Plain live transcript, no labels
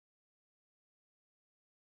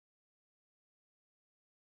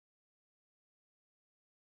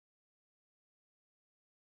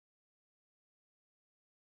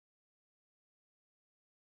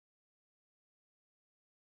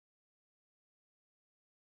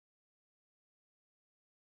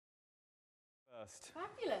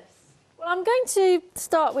Fabulous. Well, I'm going to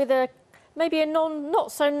start with maybe a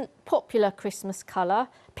not so popular Christmas colour,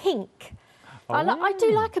 pink. Oh. I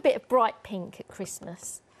do like a bit of bright pink at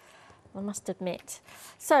Christmas, I must admit.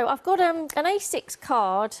 So I've got an A6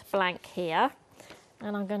 card blank here,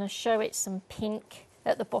 and I'm going to show it some pink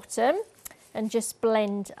at the bottom and just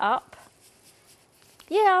blend up.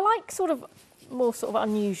 Yeah, I like more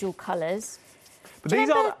unusual colours. But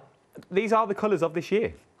these are the colours of this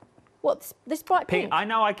year. What, this bright pink? I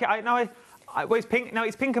know. Well, it's pink. No,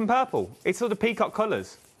 it's pink and purple. It's sort of peacock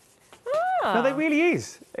colours. Ah. No, it really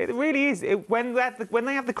is. It really is. When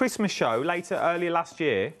they have the Christmas show earlier last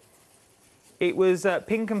year, it was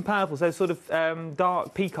pink and purple. So sort of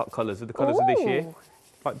dark peacock colours are the colours of this year,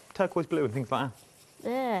 like turquoise blue and things like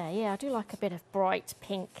that. Yeah, I do like a bit of bright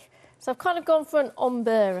pink. So I've kind of gone for an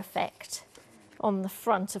ombre effect on the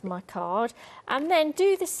front of my card, and then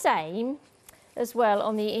do the same as well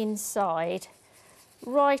on the inside,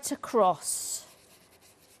 right across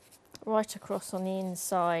on the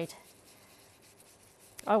inside.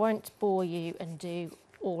 I won't bore you and do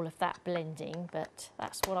all of that blending, but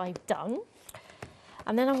that's what I've done.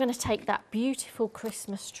 And then I'm going to take that beautiful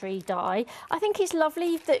Christmas tree die. I think it's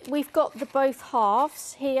lovely that we've got the both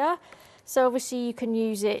halves here. So obviously you can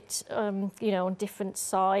use it, you know, on different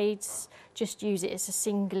sides. Just use it as a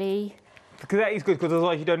singly. Because that is good, because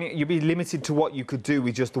otherwise you'd be limited to what you could do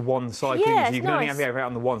with just the one side. Yeah, so you can only have it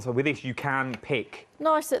on the one side. With this, you can pick.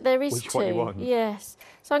 Nice that there is which one you want. Yes.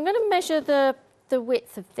 So I'm going to measure the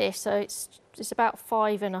width of this. So it's about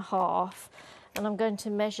 5.5, and I'm going to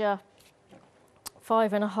measure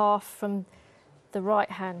 5.5 from the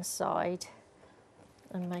right-hand side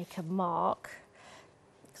and make a mark.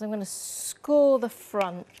 Because I'm going to score the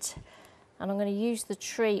front, and I'm going to use the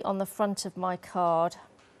tree on the front of my card.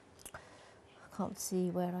 Can't see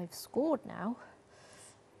where I've scored now.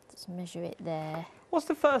 Let's measure it there. What's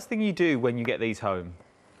the first thing you do when you get these home?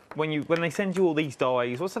 When they send you all these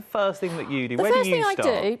dies, what's the first thing that you do? Where do you start? The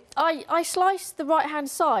first thing I do, I slice the right-hand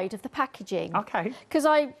side of the packaging. Okay. Because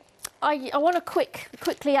I want to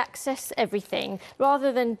quickly access everything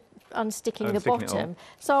rather than unsticking the bottom.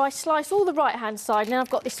 So I slice all the right-hand side, and then I've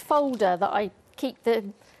got this folder that I keep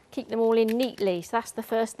them all in neatly. So that's the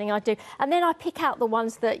first thing I do. And then I pick out the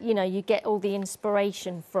ones that, you know, you get all the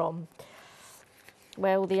inspiration from,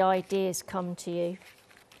 where all the ideas come to you.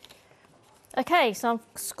 Okay, so I've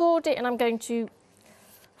scored it, and I'm going to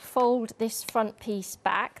fold this front piece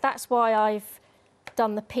back. That's why I've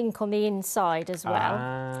done the pink on the inside as well.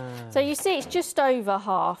 Ah. So you see it's just over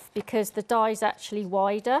half, because the die's actually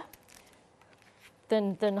wider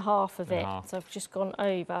than half of it. So I've just gone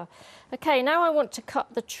over. Okay, now I want to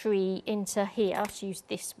cut the tree into here. I'll use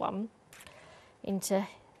this one into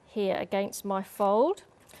here against my fold.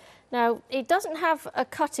 Now, it doesn't have a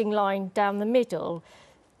cutting line down the middle,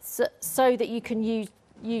 so that you can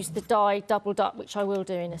use the die doubled up, which I will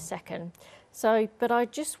do in a second. So, but I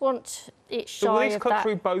just want it shy of that. So will this cut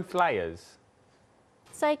through both layers?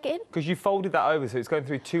 Say again? Because you folded that over, so it's going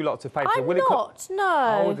through 2 lots of paper.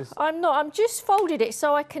 I'm just folded it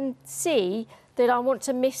so I can see that I want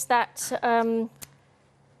to miss that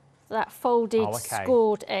that folded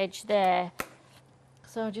scored edge there.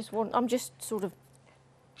 So I'm just sort of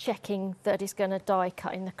checking that it's going to die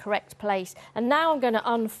cut in the correct place. And now I'm going to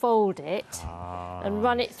unfold it and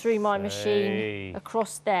run it through my machine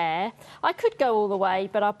across there. I could go all the way,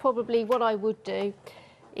 but what I would do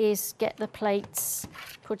is get the plates,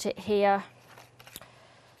 put it here,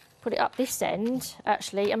 put it up this end,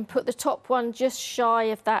 actually, and put the top one just shy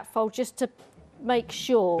of that fold, just to make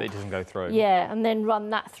sure that it doesn't go through. Yeah, and then run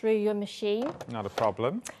that through your machine. Not a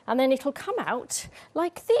problem. And then it'll come out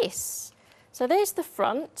like this. So there's the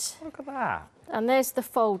front. Look at that. And there's the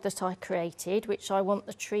fold that I created, which I want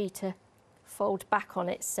the tree to fold back on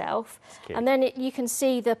itself. And then you can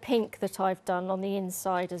see the pink that I've done on the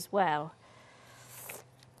inside as well.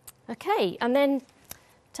 Okay, and then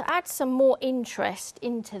to add some more interest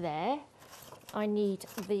into there, I need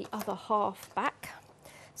the other half back.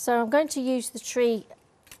 So I'm going to use the tree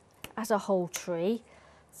as a whole tree.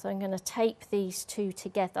 So I'm going to tape these two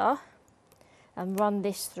together and run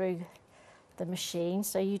this through the machine.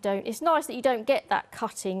 So it's nice that you don't get that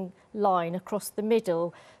cutting line across the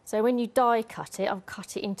middle. So when you die cut it, I'll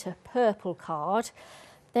cut it into purple card.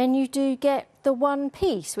 Then you do get the one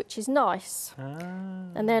piece, which is nice.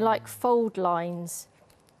 And they're like fold lines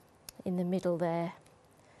in the middle there.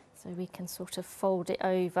 So we can sort of fold it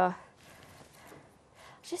over.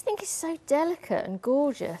 I just think it's so delicate and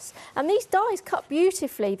gorgeous. And these dies cut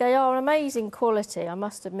beautifully. They are amazing quality, I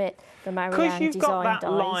must admit, the Marianne Design dies. Because you've got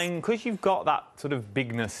that line, because you've got that sort of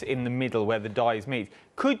bigness in the middle where the dies meet,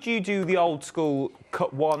 could you do the old school,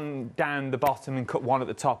 cut one down the bottom and cut one at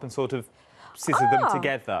the top and sort of scissor them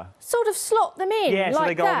together? Sort of slot them in, yeah, like so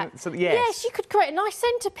they go that. On, so, yes. Yes, you could create a nice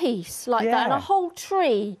centrepiece like that and a whole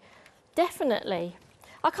tree, definitely.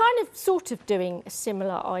 I kind of sort of doing a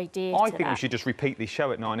similar idea I think we should just repeat this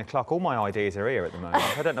show at 9 o'clock. All my ideas are here at the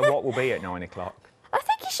moment. I don't know what will be at 9 o'clock. I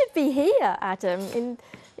think you should be here, Adam,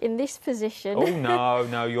 in this position. Oh,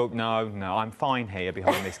 no, I'm fine here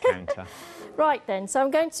behind this counter. Right then, so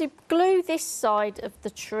I'm going to glue this side of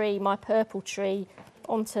the tree, my purple tree,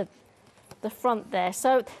 onto the front there,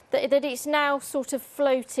 so that it's now sort of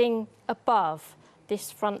floating above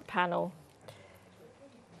this front panel,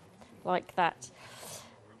 like that.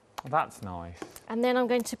 That's nice. And then I'm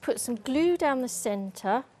going to put some glue down the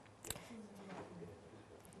centre.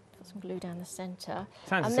 Put some glue down the centre.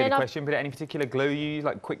 Sounds a silly question, but any particular glue you use,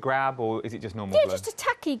 like quick grab, or is it just normal glue? Yeah, just a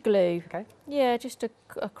tacky glue. Okay. Yeah, just a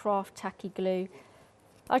craft tacky glue.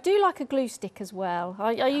 I do like a glue stick as well.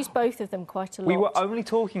 I use both of them quite a lot. We were only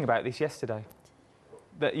talking about this yesterday.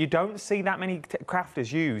 That you don't see that many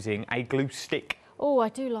crafters using a glue stick. Oh, I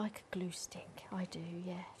do like a glue stick. I do,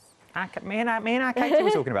 yes. Me and our Kate were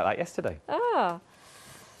talking about that yesterday. Ah.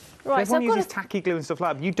 Right, everyone uses tacky glue and stuff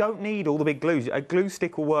like that. You don't need all the big glues. A glue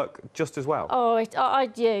stick will work just as well. Oh, I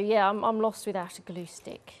do, yeah. I'm lost without a glue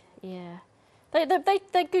stick, yeah.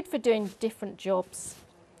 They're good for doing different jobs.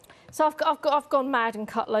 So I've gone mad and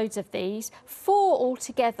cut loads of these, 4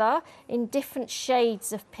 altogether in different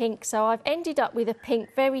shades of pink. So I've ended up with a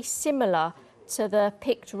pink very similar to the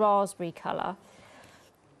picked raspberry colour.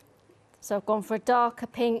 So I've gone for a darker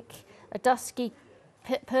pink, a dusky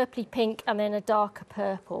purpley pink, and then a darker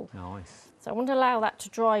purple. Nice. So I want to allow that to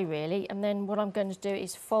dry really, and then what I'm going to do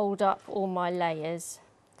is fold up all my layers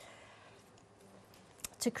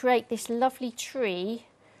to create this lovely tree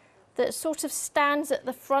that sort of stands at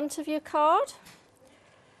the front of your card.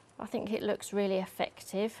 I think it looks really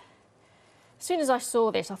effective. As soon as I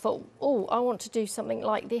saw this, I thought, oh, I want to do something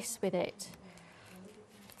like this with it.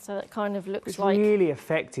 So that kind of looks like... It's really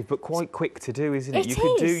effective, but quite quick to do, isn't it?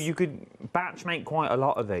 You could batch make quite a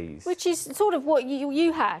lot of these. Which is sort of what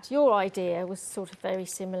you had. Your idea was sort of very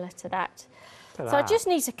similar to that. So I just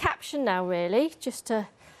need a caption now, really, just to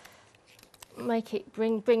make it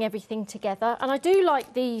bring everything together. And I do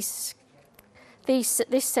like this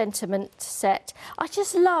sentiment set. I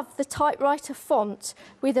just love the typewriter font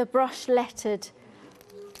with a brush lettered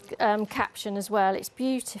caption as well. It's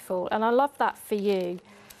beautiful, and I love that for you.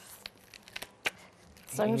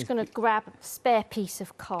 So I'm just going to grab a spare piece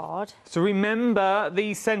of card. So remember,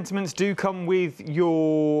 these sentiments do come with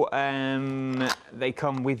your they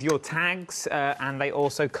come with your tags, and they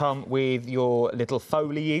also come with your little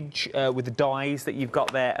foliage with the dies that you've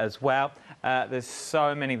got there as well. There's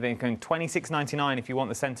so many. They're going $26.99 if you want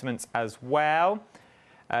the sentiments as well.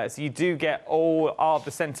 So you do get all of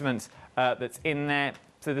the sentiments that's in there.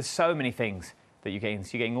 So there's so many things that you're getting.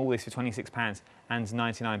 So you're getting all this for £26 and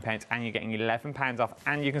 99 pence, and you're getting £11 off,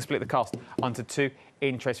 and you can split the cost onto 2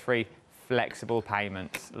 interest-free flexible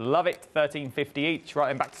payments. Love it. $13.50 each. Right,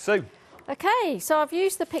 then back to Sue. Okay, so I've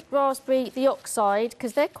used the picked raspberry, the oxide,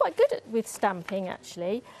 because they're quite good with stamping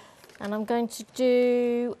actually. And I'm going to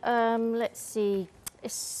do, let's see,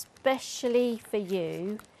 especially for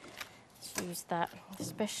you. Let's use that,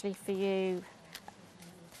 especially for you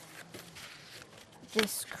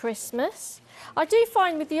this Christmas. I do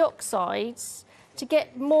find with the oxides, to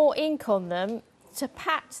get more ink on them, to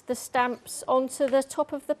pat the stamps onto the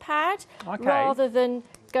top of the pad, rather than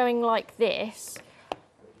going like this.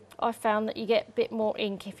 I found that you get a bit more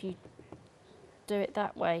ink if you do it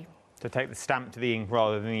that way. To take the stamp to the ink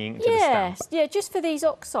rather than the ink to the stamp? Yes, yeah, just for these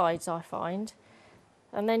oxides, I find.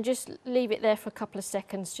 And then just leave it there for a couple of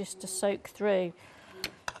seconds just to soak through.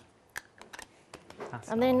 That's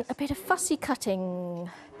and nice. then a bit of fussy cutting.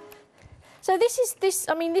 So this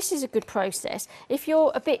is a good process. If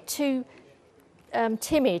you're a bit too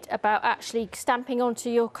timid about actually stamping onto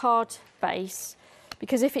your card base,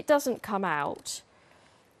 because if it doesn't come out,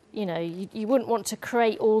 you know, you wouldn't want to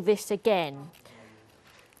create all this again.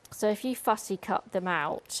 So if you fussy cut them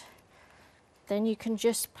out, then you can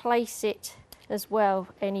just place it as well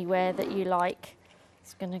anywhere that you like.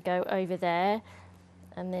 It's going to go over there,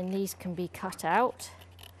 and then these can be cut out.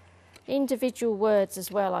 Individual words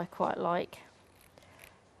as well I quite like.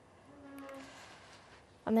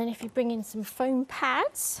 And then if you bring in some foam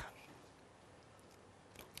pads,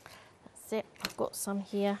 that's it, I've got some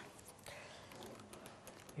here.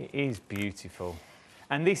 It is beautiful.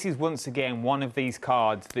 And this is, once again, one of these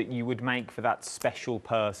cards that you would make for that special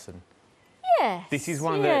person. Yes. This is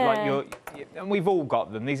one of the, like, and we've all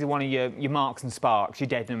got them. These are one of your Marks and Sparks, your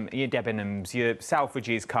Debenhams, your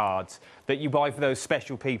Selfridges cards that you buy for those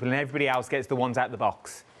special people, and everybody else gets the ones out the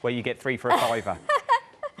box where you get 3 for a £5.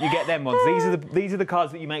 You get them ones. These are the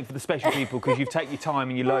cards that you make for the special people because you've taken your time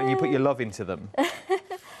and you put your love into them.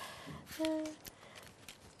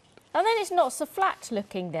 And then it's not so flat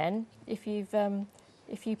looking then if you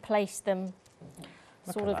place them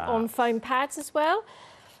sort of on foam pads as well.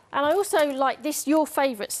 And I also like this, your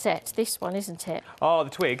favourite set, this one, isn't it? Oh, the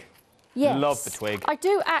twig. Yes. Love the twig. I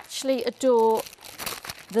do actually adore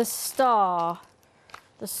the star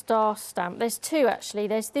stamp. There's 2 actually.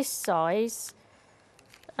 There's this size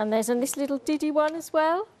and there's this little diddy one as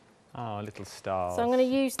well. Oh, little stars. So I'm going to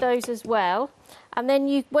use those as well. And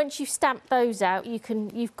then once you stamp those out,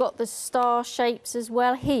 you've got the star shapes as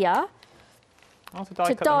well here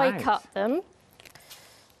to die cut them.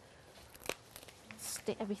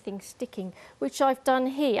 Everything sticking, which I've done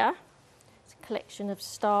here. It's a collection of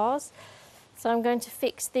stars. So I'm going to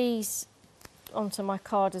fix these onto my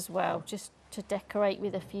card as well, just to decorate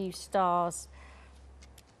with a few stars.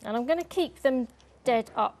 And I'm going to keep them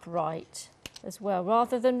dead upright as well,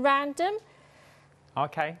 rather than random.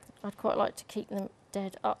 Okay. I'd quite like to keep them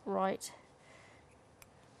dead upright.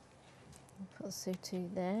 Put the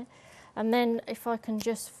Sutu there. And then if I can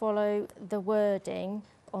just follow the wording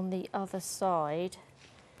on the other side,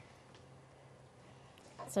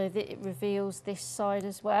 so that it reveals this side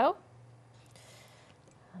as well.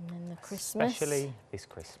 And then the Christmas. Especially this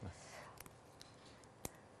Christmas.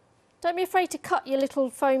 Don't be afraid to cut your little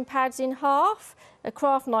foam pads in half. A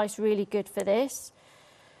craft knife's really good for this.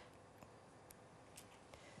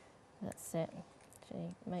 That's it.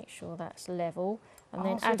 So make sure that's level. And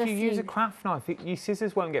then add if you use a craft knife, your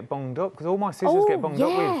scissors won't get bunged up, because all my scissors get bunged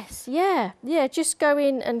up with. Yes, yeah. Just go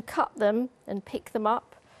in and cut them and pick them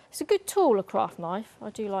up. It's a good tool, a craft knife. I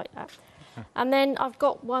do like that. And then I've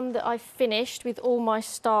got one that I've finished with all my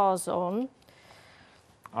stars on.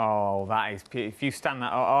 Oh, that is beautiful. If you stand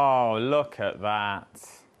that, oh, look at that.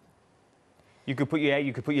 You could put your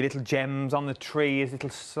little gems on the tree as little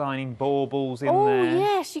shining baubles in there. Oh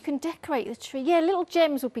yes, you can decorate the tree. Yeah, little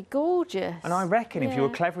gems would be gorgeous. And I reckon if you were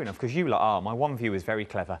clever enough, because you my one view is very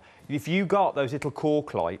clever. If you got those little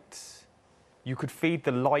cork lights, you could feed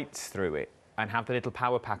the lights through it and have the little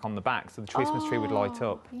power pack on the back, so the Christmas tree would light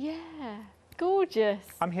up. Yeah, gorgeous.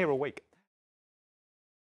 I'm here all week.